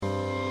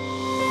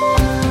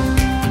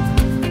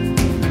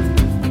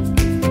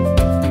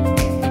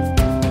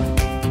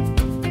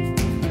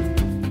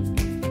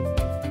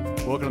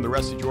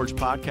Rusty George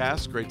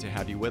Podcast. Great to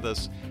have you with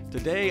us.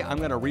 Today, I'm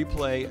going to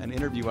replay an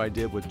interview I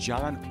did with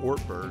John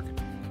Ortberg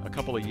a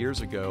couple of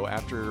years ago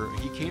after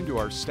he came to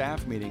our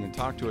staff meeting and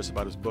talked to us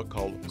about his book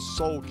called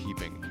Soul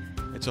Keeping.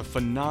 It's a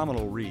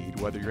phenomenal read,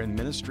 whether you're in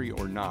ministry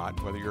or not,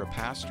 whether you're a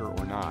pastor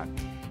or not.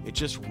 It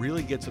just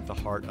really gets at the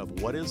heart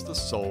of what is the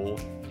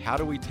soul, how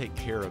do we take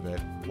care of it,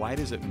 why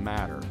does it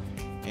matter?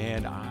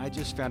 And I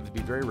just found it to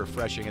be very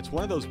refreshing. It's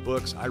one of those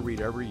books I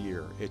read every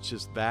year. It's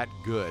just that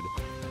good.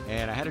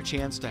 And I had a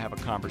chance to have a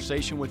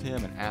conversation with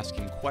him and ask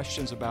him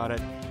questions about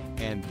it.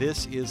 And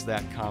this is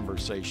that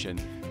conversation.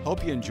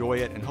 Hope you enjoy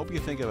it and hope you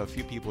think of a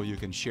few people you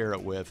can share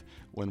it with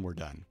when we're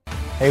done.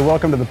 Hey,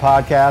 welcome to the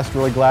podcast.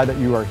 Really glad that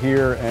you are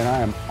here. And I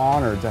am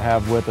honored to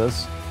have with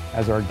us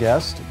as our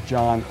guest,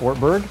 John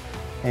Ortberg.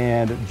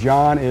 And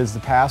John is the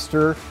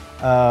pastor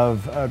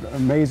of an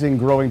amazing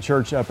growing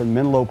church up in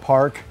Menlo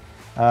Park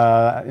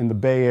in the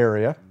Bay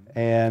Area,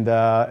 and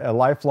a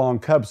lifelong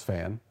Cubs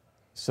fan.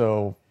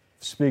 So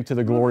speak to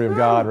the glory of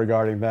God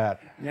regarding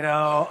that. You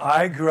know,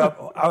 I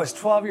was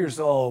 12 years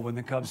old when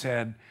the Cubs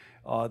had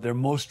their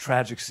most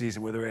tragic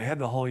season, where they were ahead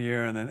the whole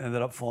year and then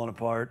ended up falling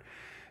apart.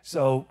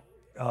 So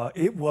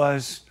it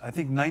was, I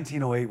think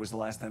 1908 was the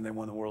last time they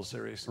won the World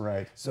Series.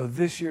 Right. So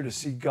this year, to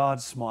see God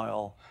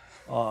smile,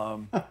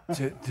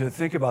 to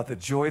think about the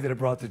joy that it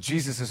brought to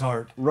Jesus'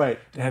 heart. Right.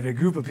 To have a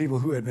group of people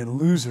who had been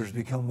losers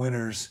become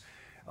winners.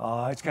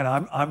 It's kind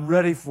of, I'm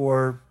ready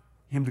for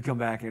him to come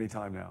back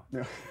anytime now.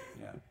 Yeah.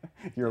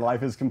 Yeah. Your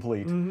life is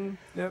complete. Mm-hmm.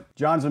 Yep.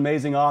 John's an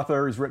amazing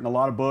author. He's written a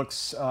lot of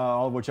books,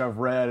 all of which I've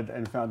read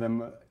and found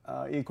them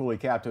equally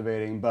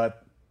captivating.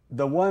 But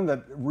the one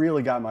that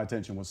really got my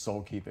attention was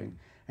Soul Keeping.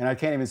 And I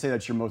can't even say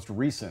that's your most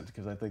recent,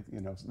 because I think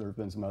there have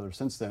been some others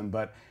since then.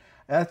 But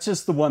that's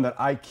just the one that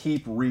I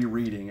keep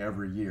rereading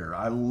every year.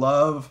 I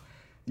love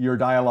your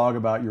dialogue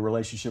about your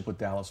relationship with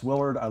Dallas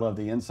Willard. I love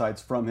the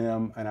insights from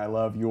him, and I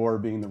love your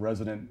being the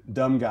resident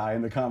dumb guy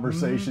in the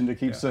conversation to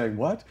keep saying,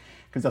 what?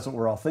 Because that's what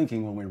we're all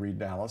thinking when we read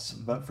Dallas,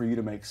 but for you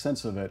to make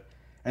sense of it,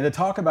 and to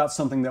talk about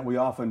something that we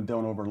often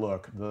don't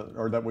overlook,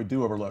 or that we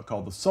do overlook,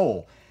 called the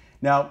soul.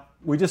 Now,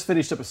 we just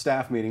finished up a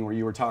staff meeting where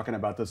you were talking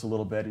about this a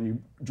little bit, and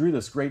you drew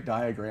this great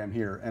diagram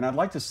here, and I'd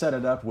like to set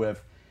it up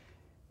with,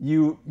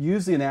 you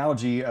use the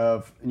analogy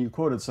of, and you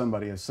quoted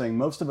somebody as saying,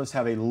 most of us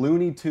have a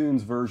Looney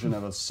Tunes version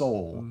of a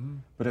soul,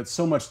 but it's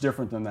so much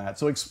different than that.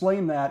 So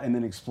explain that and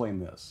then explain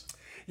this.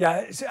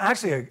 Yeah, it's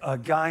actually a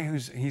guy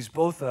he's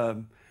both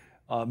a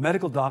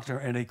medical doctor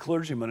and a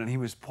clergyman, and he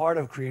was part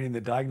of creating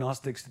the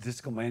diagnostic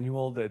statistical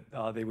manual that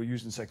they would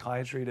use in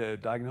psychiatry to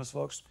diagnose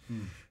folks.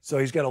 So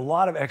he's got a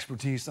lot of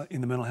expertise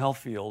in the mental health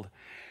field.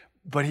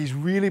 But he's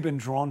really been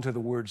drawn to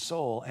the word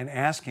soul and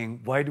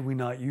asking, why do we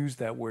not use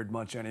that word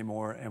much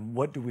anymore? And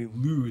what do we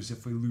lose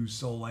if we lose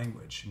soul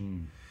language?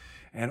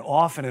 And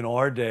often in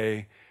our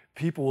day,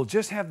 people will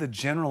just have the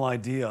general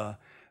idea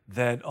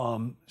that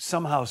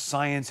somehow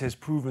science has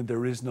proven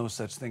there is no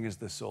such thing as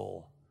the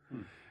soul.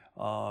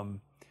 So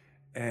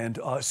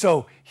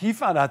he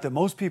found out that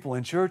most people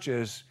in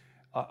churches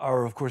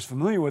are, of course,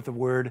 familiar with the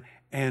word.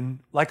 And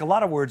like a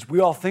lot of words, we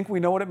all think we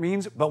know what it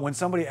means. But when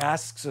somebody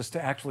asks us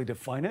to actually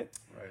define it,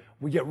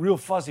 we get real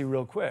fuzzy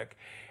real quick.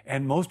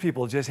 And most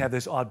people just have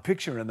this odd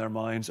picture in their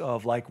minds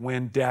of like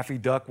when Daffy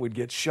Duck would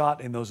get shot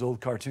in those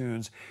old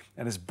cartoons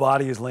and his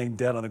body is laying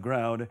dead on the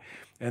ground.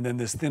 And then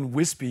this thin,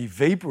 wispy,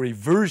 vapory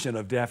version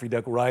of Daffy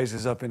Duck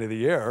rises up into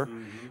the air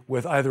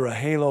with either a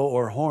halo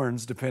or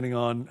horns, depending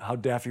on how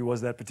Daffy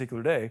was that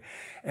particular day.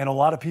 And a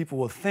lot of people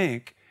will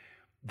think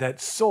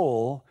that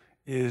soul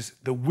is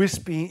the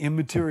wispy,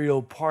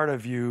 immaterial part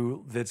of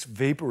you that's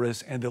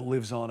vaporous and that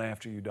lives on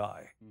after you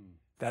die.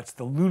 That's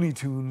the Looney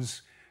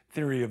Tunes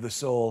theory of the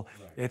soul.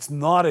 Right. It's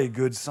not a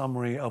good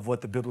summary of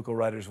what the biblical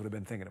writers would have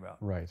been thinking about.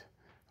 Right.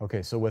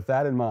 Okay, so with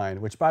that in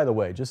mind, which by the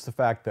way, just the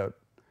fact that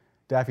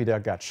Daffy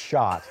Duck got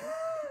shot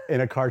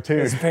in a cartoon.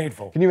 It's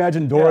painful. Can you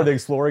imagine Dora the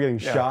Explorer getting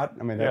shot?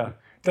 I mean,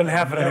 doesn't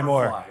happen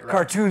anymore. Right.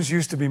 Cartoons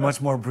used to be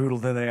much more brutal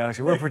than they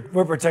actually.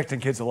 We're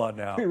protecting kids a lot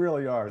now. We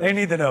really are. They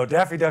need to know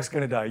Daffy Duck's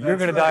going to die. You're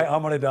going to die.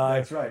 I'm going to die.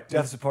 That's right.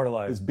 Death's a part of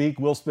life. His beak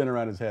will spin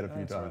around his head a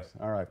few times.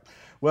 Right. All right.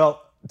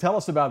 Well, tell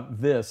us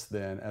about this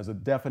then as a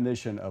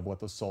definition of what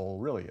the soul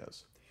really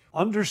is.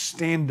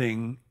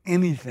 Understanding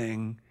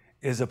anything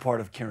is a part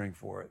of caring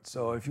for it.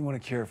 So if you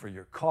want to care for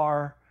your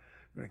car,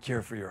 you want to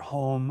care for your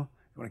home,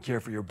 you want to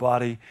care for your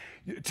body,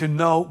 to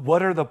know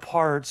what are the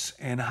parts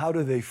and how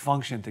do they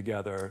function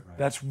together. Right.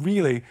 That's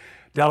really,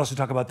 Dallas would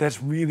talk about,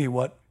 that's really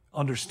what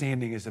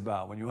understanding is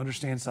about. When you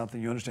understand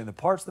something, you understand the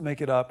parts that make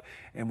it up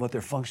and what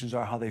their functions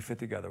are, how they fit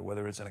together,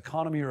 whether it's an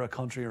economy or a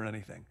country or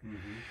anything.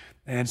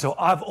 And so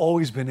I've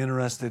always been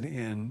interested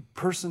in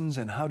persons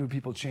and how do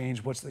people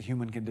change, what's the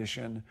human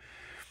condition,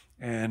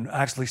 and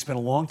actually spent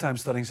a long time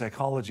studying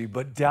psychology,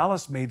 but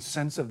Dallas made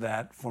sense of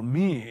that for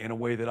me in a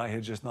way that I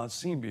had just not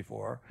seen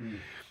before.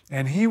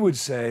 And he would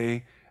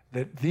say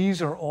that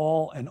these are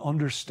all an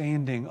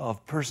understanding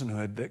of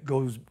personhood that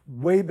goes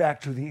way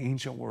back to the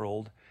ancient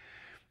world,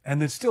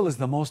 and that still is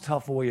the most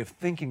helpful way of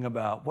thinking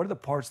about what are the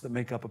parts that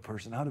make up a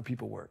person, how do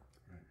people work.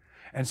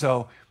 And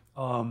so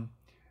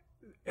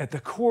at the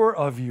core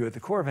of you, at the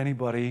core of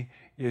anybody,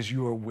 is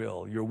your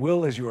will. Your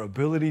will is your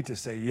ability to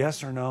say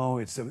yes or no.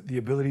 It's the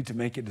ability to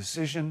make a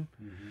decision.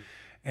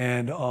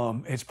 And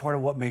it's part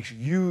of what makes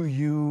you,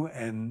 you,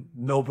 and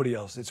nobody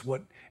else. It's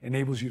what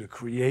enables you to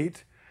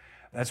create.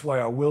 That's why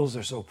our wills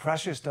are so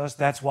precious to us.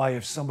 That's why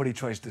if somebody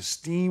tries to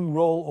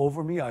steamroll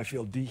over me, I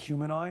feel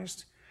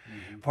dehumanized.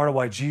 Part of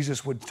why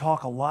Jesus would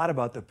talk a lot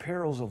about the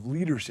perils of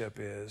leadership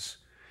is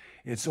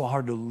it's so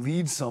hard to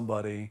lead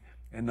somebody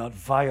and not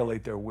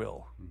violate their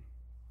will.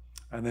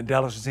 And then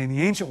Dallas would say, in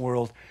the ancient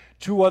world,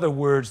 two other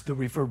words that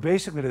refer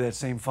basically to that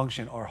same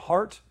function are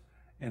heart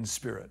and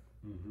spirit.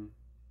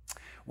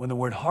 When the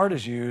word heart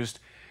is used,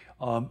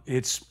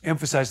 it's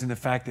emphasizing the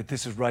fact that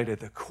this is right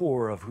at the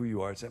core of who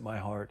you are. It's at my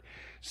heart.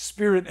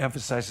 Spirit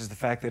emphasizes the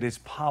fact that it's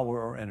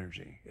power or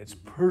energy. It's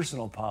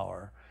personal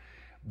power.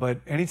 But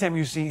anytime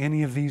you see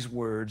any of these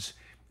words,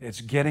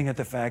 it's getting at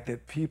the fact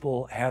that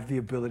people have the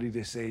ability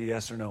to say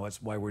yes or no.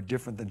 It's why we're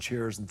different than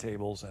chairs and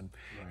tables, and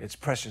it's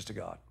precious to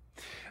God.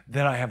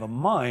 Then I have a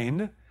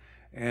mind,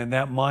 and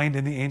that mind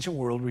in the ancient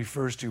world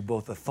refers to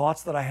both the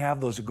thoughts that I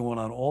have, those are going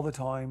on all the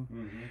time,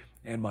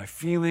 and my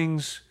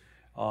feelings,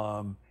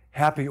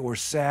 happy or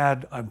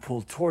sad, I'm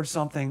pulled towards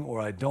something or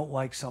I don't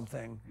like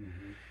something.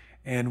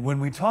 And when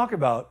we talk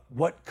about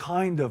what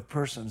kind of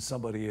person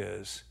somebody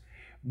is,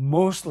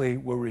 mostly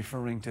we're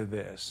referring to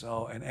this.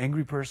 So an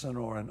angry person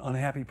or an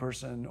unhappy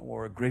person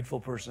or a grateful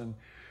person,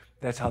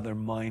 that's how their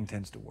mind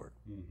tends to work.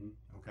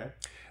 Okay.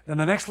 Then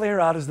the next layer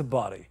out is the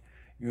body.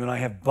 You and I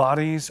have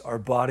bodies. Our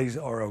bodies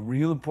are a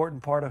real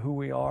important part of who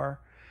we are.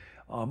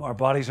 Our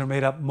bodies are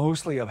made up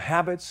mostly of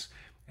habits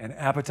and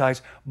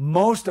appetites.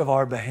 Most of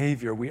our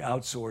behavior we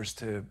outsource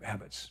to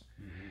habits.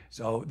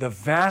 So the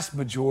vast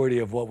majority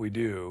of what we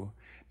do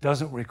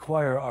doesn't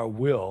require our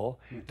will,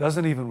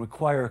 doesn't even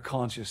require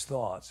conscious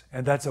thoughts.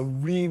 And that's a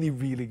really,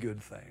 really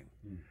good thing.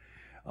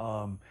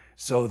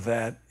 So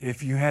that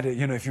if you had to,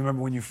 if you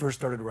remember when you first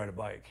started to ride a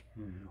bike,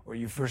 or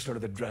you first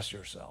started to dress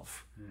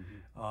yourself,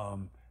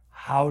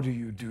 how do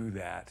you do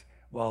that?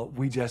 Well,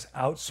 we just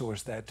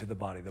outsource that to the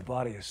body. The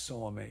body is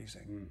so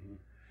amazing.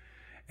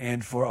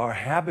 And for our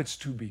habits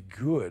to be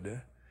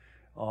good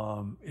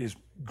is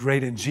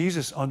great. And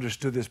Jesus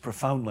understood this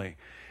profoundly.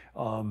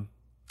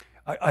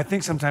 I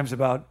think sometimes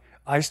about,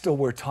 I still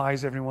wear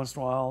ties every once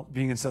in a while.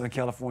 Being in Southern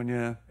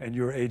California, and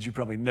your age, you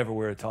probably never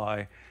wear a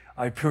tie.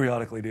 I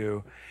periodically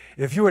do.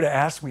 If you were to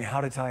ask me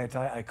how to tie a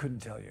tie, I couldn't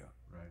tell you.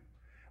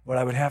 What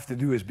I would have to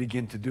do is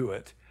begin to do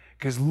it.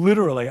 Because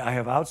literally I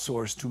have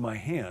outsourced to my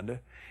hand,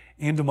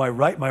 into my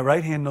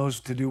right hand knows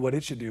to do what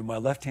it should do, my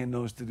left hand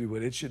knows to do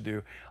what it should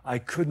do. I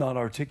could not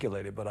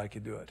articulate it, but I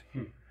could do it.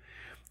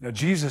 Now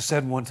Jesus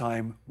said one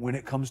time, when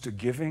it comes to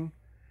giving,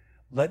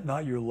 let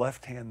not your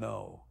left hand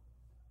know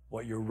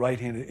what your right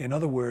hand is. In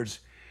other words,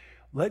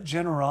 let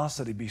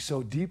generosity be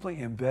so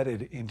deeply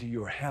embedded into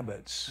your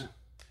habits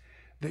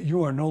that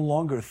you are no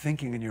longer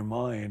thinking in your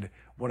mind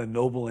what a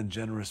noble and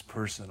generous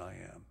person I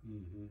am.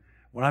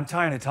 When I'm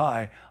tying a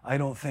tie, I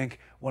don't think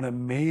what an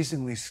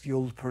amazingly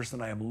skilled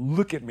person I am.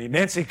 Look at me.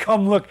 Nancy,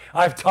 come look.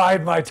 I've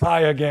tied my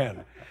tie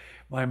again.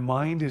 My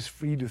mind is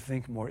free to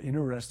think more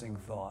interesting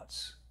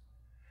thoughts.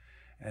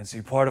 And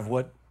see, part of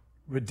what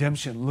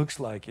redemption looks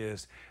like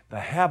is the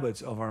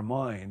habits of our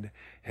mind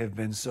have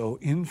been so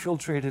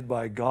infiltrated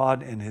by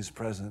God and His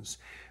presence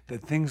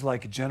that things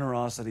like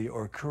generosity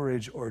or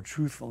courage or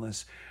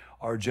truthfulness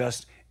are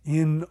just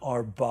in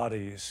our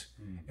bodies,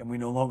 and we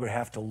no longer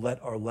have to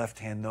let our left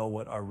hand know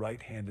what our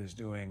right hand is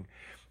doing.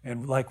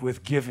 And like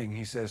with giving,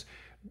 he says,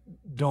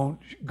 don't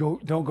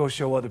go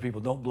show other people,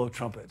 don't blow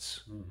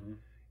trumpets,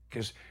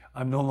 because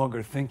I'm no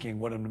longer thinking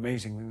what an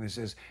amazing thing this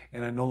is,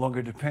 and I no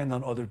longer depend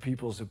on other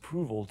people's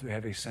approval to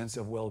have a sense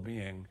of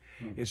well-being.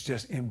 It's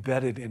just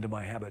embedded into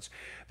my habits.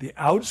 The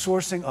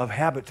outsourcing of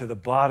habit to the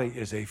body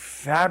is a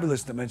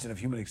fabulous dimension of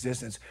human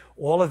existence.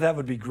 All of that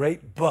would be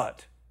great,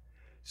 but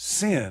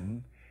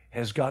sin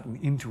has gotten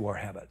into our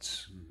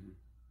habits.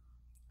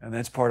 And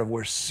that's part of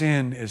where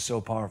sin is so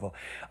powerful.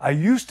 I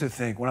used to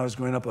think when I was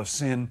growing up of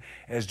sin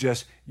as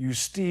just you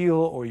steal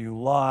or you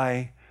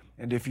lie,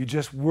 and if you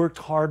just worked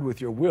hard with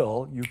your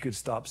will, you could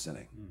stop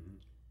sinning.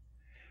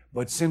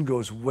 But sin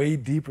goes way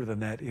deeper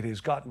than that. It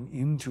has gotten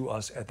into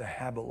us at the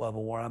habit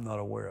level where I'm not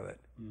aware of it.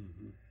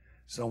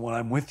 So when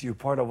I'm with you,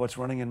 part of what's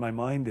running in my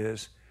mind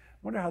is, I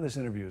wonder how this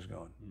interview is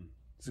going.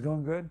 Is it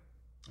going good?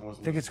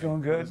 Think it's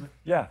going good?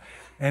 Yeah.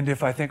 And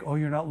if I think, oh,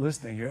 you're not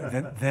listening,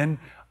 then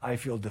I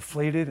feel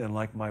deflated and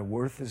like my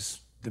worth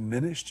is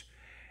diminished.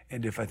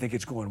 And if I think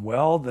it's going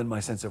well, then my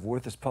sense of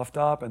worth is puffed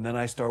up. And then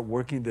I start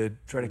working to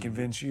try to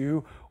convince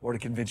you, or to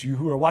convince you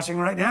who are watching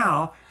right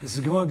now, this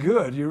is going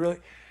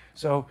good.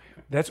 So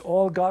that's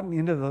all gotten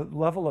into the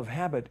level of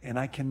habit, and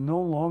I can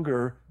no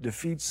longer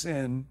defeat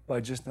sin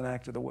by just an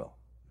act of the will.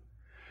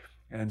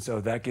 And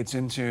so that gets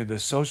into the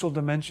social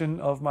dimension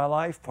of my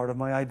life. Part of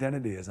my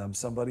identity is I'm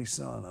somebody's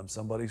son, I'm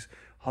somebody's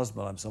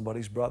husband, I'm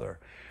somebody's brother.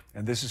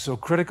 And this is so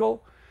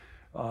critical.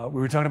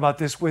 We were talking about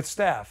this with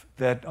staff,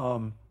 that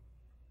a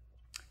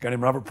guy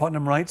named Robert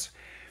Putnam writes,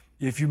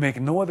 if you make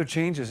no other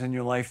changes in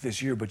your life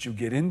this year, but you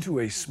get into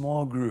a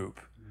small group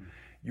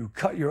you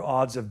cut your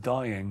odds of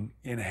dying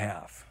in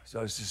half.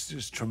 So it's just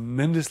this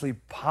tremendously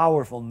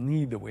powerful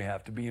need that we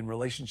have to be in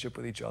relationship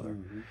with each other.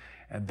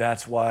 And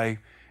that's why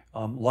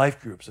life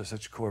groups are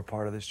such a core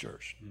part of this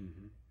church.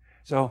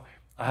 So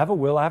I have a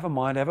will, I have a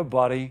mind, I have a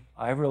body,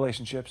 I have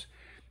relationships.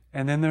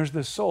 And then there's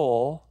the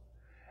soul.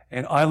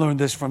 And I learned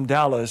this from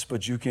Dallas,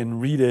 but you can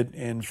read it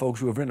in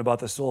folks who have written about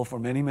the soul for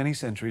many, many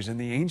centuries. In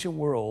the ancient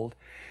world,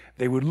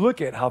 they would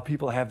look at how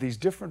people have these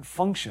different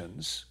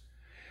functions,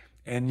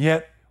 and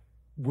yet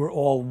we're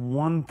all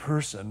one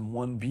person,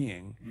 one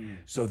being.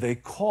 So they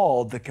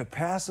called the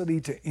capacity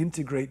to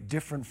integrate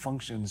different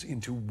functions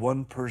into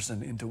one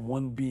person, into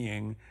one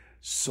being,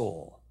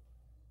 soul.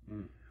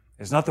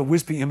 It's not the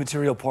wispy,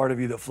 immaterial part of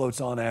you that floats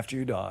on after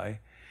you die.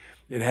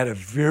 It had a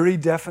very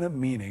definite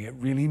meaning. It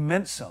really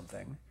meant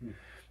something.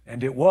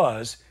 And it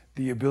was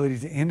the ability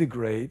to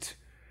integrate.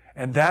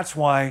 And that's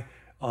why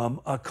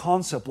a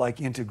concept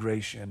like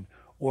integration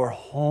or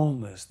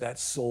wholeness,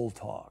 that's soul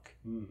talk.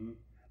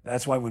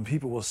 That's why when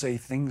people will say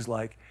things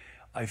like,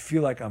 I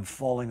feel like I'm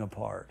falling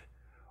apart,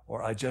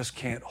 or I just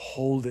can't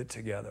hold it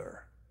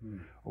together,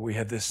 or we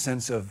have this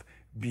sense of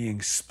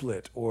being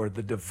split, or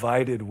the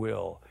divided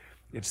will.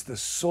 It's the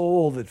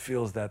soul that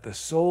feels that. The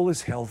soul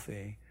is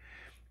healthy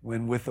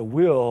when with the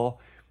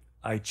will,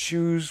 I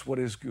choose what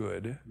is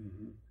good,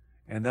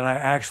 and then I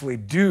actually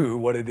do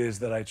what it is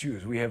that I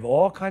choose. We have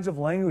all kinds of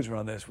language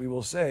around this. We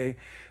will say,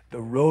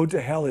 the road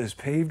to hell is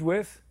paved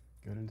with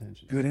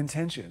good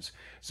intentions.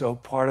 So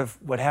part of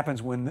what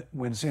happens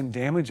when sin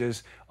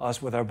damages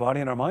us with our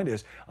body and our mind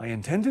is, I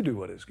intend to do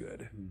what is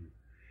good.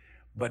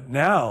 But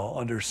now,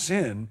 under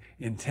sin,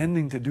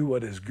 intending to do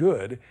what is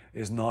good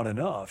is not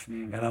enough.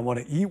 And I want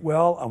to eat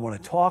well, I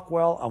want to talk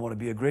well, I want to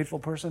be a grateful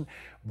person,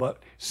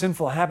 but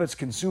sinful habits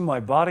consume my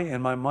body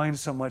and my mind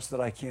so much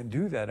that I can't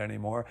do that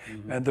anymore.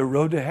 And the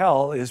road to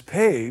hell is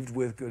paved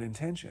with good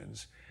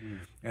intentions.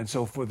 And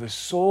so for the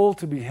soul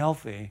to be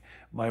healthy,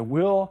 my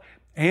will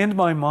and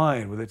my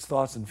mind with its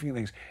thoughts and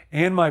feelings,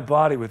 and my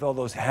body with all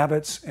those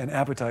habits and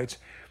appetites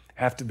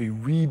have to be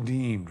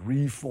redeemed,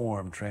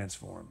 reformed,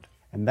 transformed.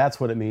 And that's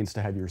what it means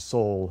to have your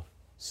soul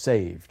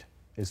saved,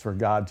 is for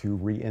God to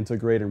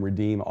reintegrate and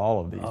redeem all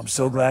of these. I'm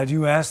so glad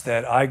you asked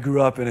that. I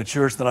grew up in a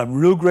church that I'm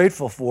real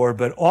grateful for,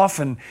 but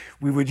often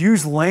we would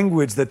use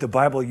language that the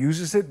Bible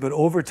uses it, but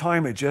over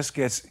time it just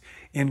gets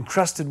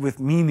encrusted with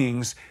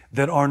meanings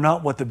that are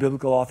not what the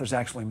biblical authors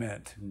actually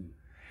meant.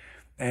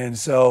 And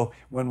so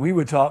when we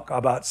would talk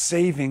about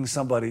saving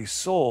somebody's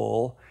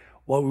soul,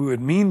 what we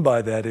would mean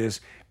by that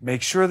is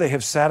make sure they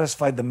have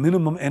satisfied the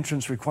minimum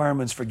entrance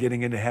requirements for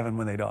getting into heaven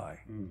when they die.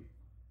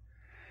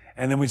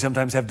 And then we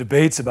sometimes have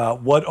debates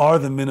about what are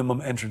the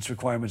minimum entrance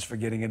requirements for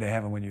getting into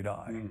heaven when you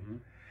die.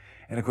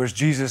 And of course,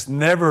 Jesus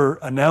never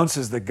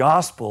announces the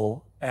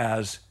gospel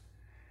as,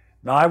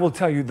 now I will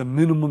tell you the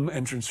minimum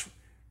entrance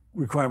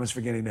requirements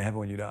for getting to heaven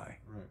when you die.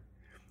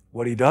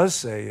 What he does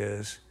say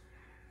is,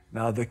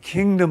 now the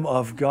kingdom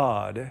of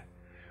God,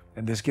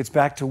 and this gets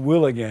back to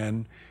will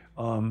again,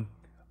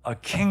 a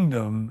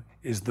kingdom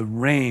is the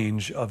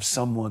range of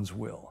someone's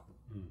will,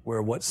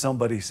 where what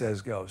somebody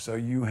says goes. So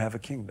you have a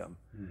kingdom.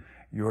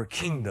 Your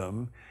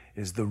kingdom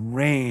is the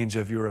range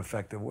of your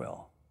effective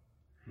will.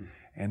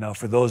 And now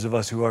for those of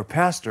us who are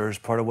pastors,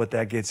 part of what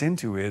that gets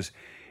into is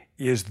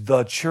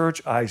the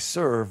church I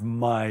serve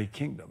my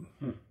kingdom?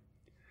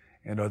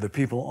 And are the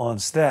people on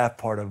staff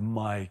part of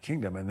my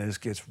kingdom? And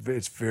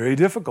it's very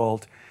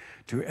difficult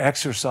to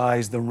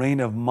exercise the reign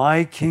of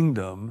my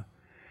kingdom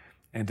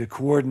and to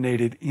coordinate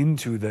it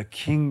into the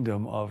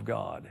kingdom of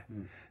God.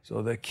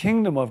 So the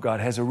kingdom of God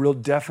has a real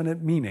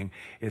definite meaning.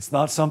 It's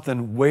not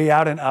something way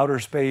out in outer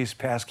space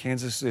past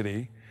Kansas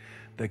City.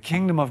 The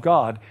kingdom of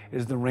God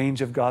is the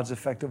range of God's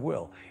effective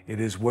will.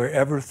 It is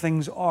wherever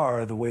things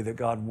are the way that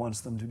God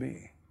wants them to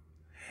be.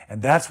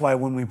 And that's why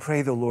when we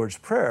pray the Lord's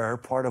Prayer,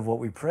 part of what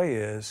we pray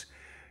is,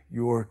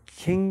 your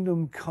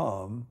kingdom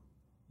come,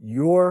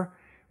 your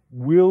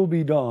will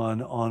be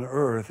done on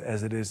earth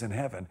as it is in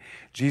heaven.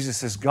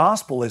 Jesus'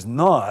 gospel is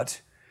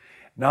not,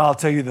 now I'll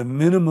tell you the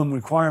minimum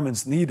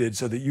requirements needed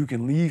so that you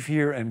can leave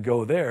here and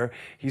go there.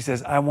 He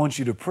says, I want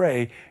you to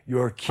pray,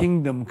 your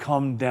kingdom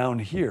come down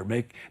here.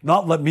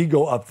 Not let me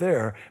go up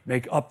there,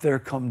 make up there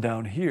come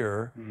down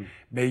here.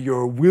 May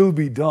your will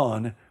be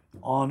done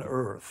on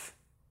earth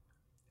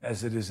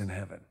as it is in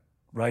heaven.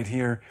 Right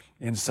here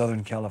in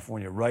Southern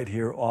California, right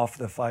here off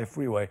the 5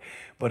 freeway.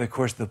 But of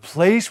course, the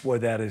place where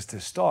that is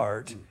to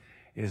start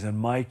is in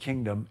my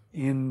kingdom,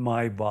 in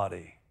my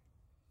body.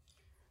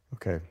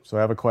 Okay, so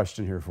I have a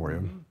question here for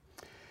you.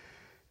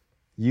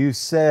 You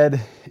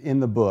said in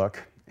the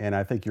book, and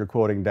I think you're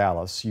quoting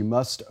Dallas, you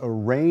must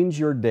arrange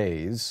your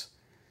days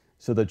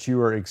so that you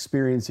are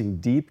experiencing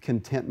deep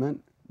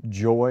contentment,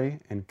 joy,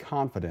 and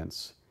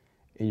confidence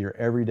in your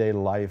everyday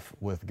life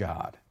with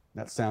God.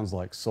 That sounds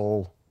like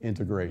soul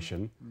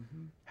integration.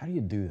 How do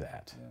you do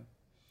that?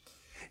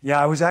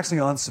 Yeah, I was actually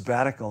on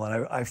sabbatical,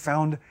 and I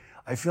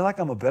feel like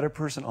I'm a better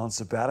person on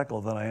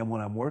sabbatical than I am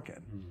when I'm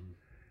working.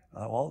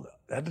 Well,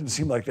 that didn't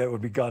seem like that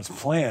would be God's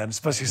plan,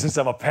 especially since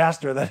I'm a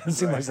pastor. That doesn't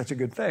seem like such a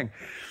good thing.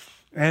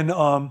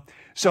 And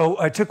so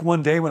I took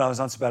one day when I was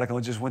on sabbatical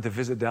and just went to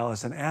visit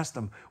Dallas and asked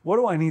him, what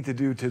do I need to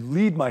do to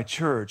lead my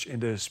church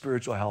into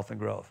spiritual health and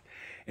growth?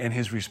 And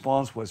his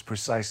response was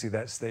precisely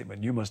that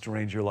statement. You must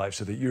arrange your life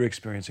so that you're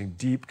experiencing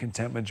deep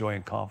contentment, joy,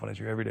 and confidence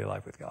in your everyday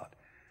life with God.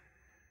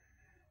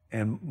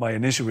 And my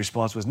initial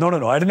response was, no,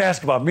 I didn't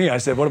ask about me. I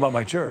said, what about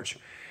my church?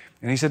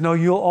 And he said, no,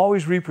 you'll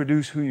always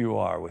reproduce who you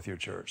are with your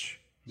church.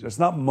 So it's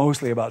not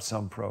mostly about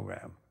some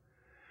program.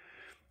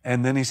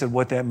 And then he said,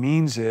 what that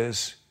means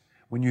is,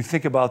 when you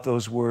think about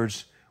those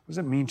words, what does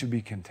it mean to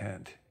be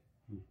content?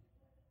 What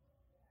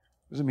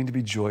does it mean to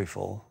be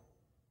joyful?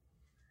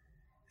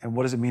 And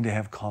what does it mean to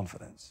have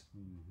confidence?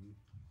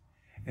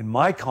 And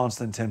my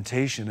constant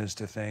temptation is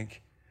to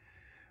think,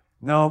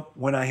 no,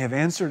 when I have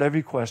answered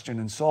every question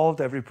and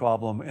solved every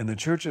problem and the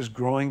church is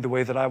growing the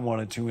way that I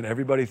want it to and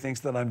everybody thinks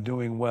that I'm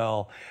doing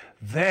well,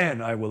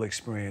 then I will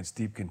experience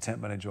deep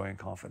contentment and joy and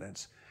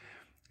confidence.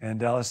 And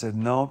Dallas said,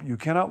 no, you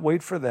cannot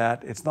wait for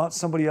that. It's not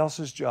somebody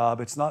else's job.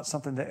 It's not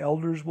something the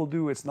elders will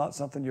do. It's not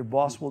something your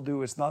boss will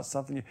do. It's not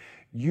something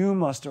you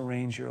must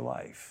arrange your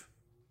life.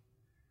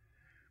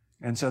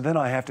 And so then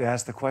I have to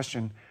ask the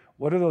question,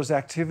 what are those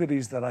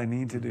activities that I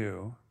need to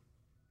do?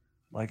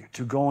 Like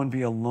to go and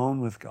be alone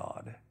with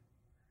God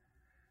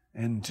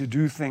and to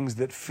do things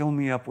that fill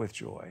me up with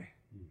joy,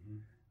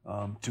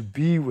 to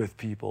be with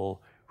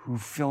people who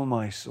fill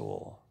my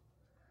soul,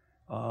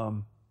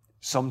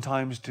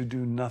 sometimes to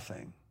do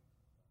nothing.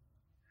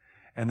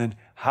 And then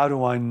how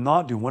do I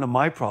not do? One of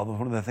my problems,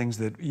 one of the things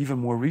that even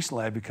more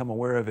recently I've become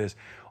aware of is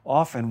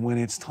often when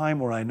it's time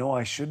where I know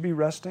I should be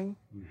resting,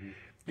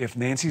 if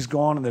Nancy's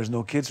gone and there's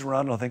no kids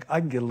around, I'll think I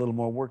can get a little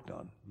more work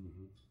done.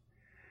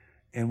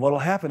 And what will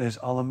happen is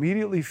I'll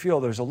immediately feel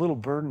there's a little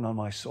burden on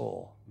my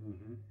soul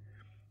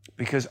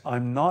because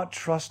I'm not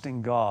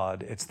trusting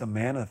God. It's the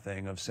manna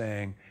thing of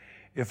saying,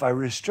 if I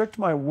restrict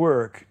my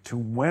work to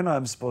when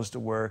I'm supposed to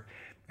work,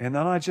 and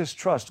then I just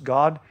trust,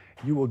 God,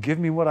 you will give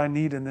me what I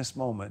need in this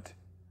moment.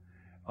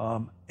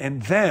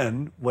 And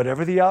then,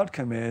 whatever the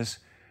outcome is,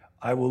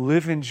 I will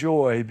live in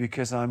joy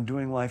because I'm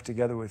doing life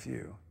together with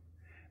you.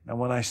 Now,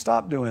 when I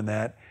stop doing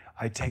that,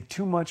 I take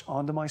too much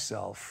onto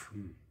myself.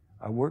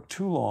 I work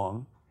too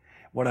long.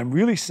 What I'm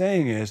really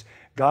saying is,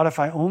 God, if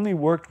I only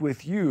worked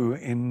with you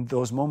in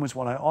those moments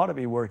when I ought to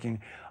be working,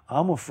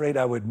 I'm afraid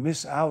I would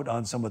miss out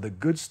on some of the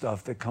good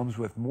stuff that comes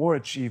with more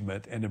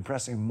achievement and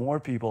impressing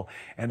more people.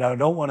 And I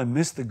don't want to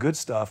miss the good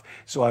stuff,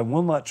 so I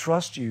will not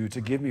trust you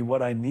to give me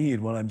what I need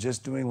when I'm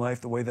just doing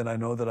life the way that I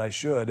know that I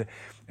should.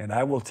 And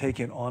I will take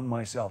it on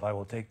myself. I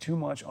will take too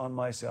much on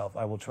myself.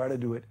 I will try to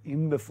do it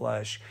in the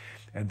flesh.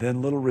 And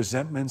then little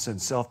resentments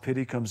and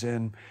self-pity comes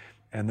in,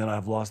 and then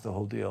I've lost the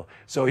whole deal.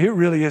 So it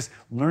really is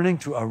learning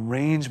to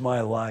arrange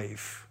my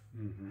life.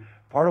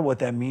 Part of what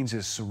that means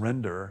is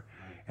surrender.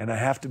 And I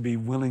have to be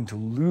willing to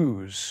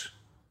lose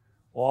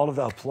all of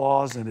the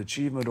applause and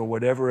achievement or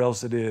whatever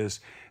else it is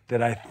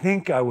that I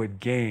think I would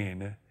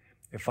gain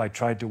if I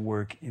tried to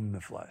work in the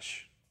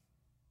flesh.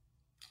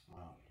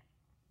 Wow.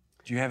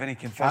 Do you have any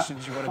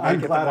confessions you want to make?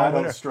 I'm glad I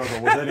don't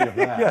struggle with any of that.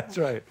 Yeah, that's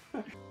right.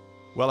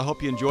 Well, I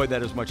hope you enjoyed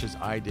that as much as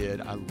I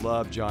did. I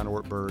love John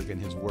Ortberg and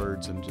his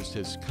words and just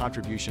his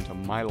contribution to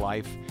my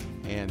life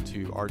and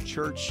to our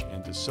church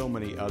and to so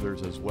many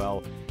others as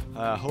well.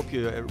 I hope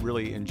you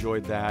really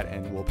enjoyed that,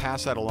 and we'll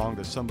pass that along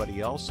to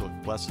somebody else so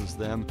it blesses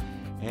them.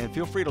 And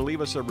feel free to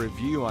leave us a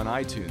review on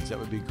iTunes. That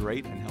would be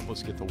great and help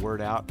us get the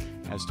word out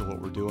as to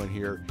what we're doing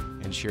here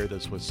and share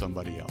this with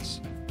somebody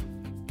else.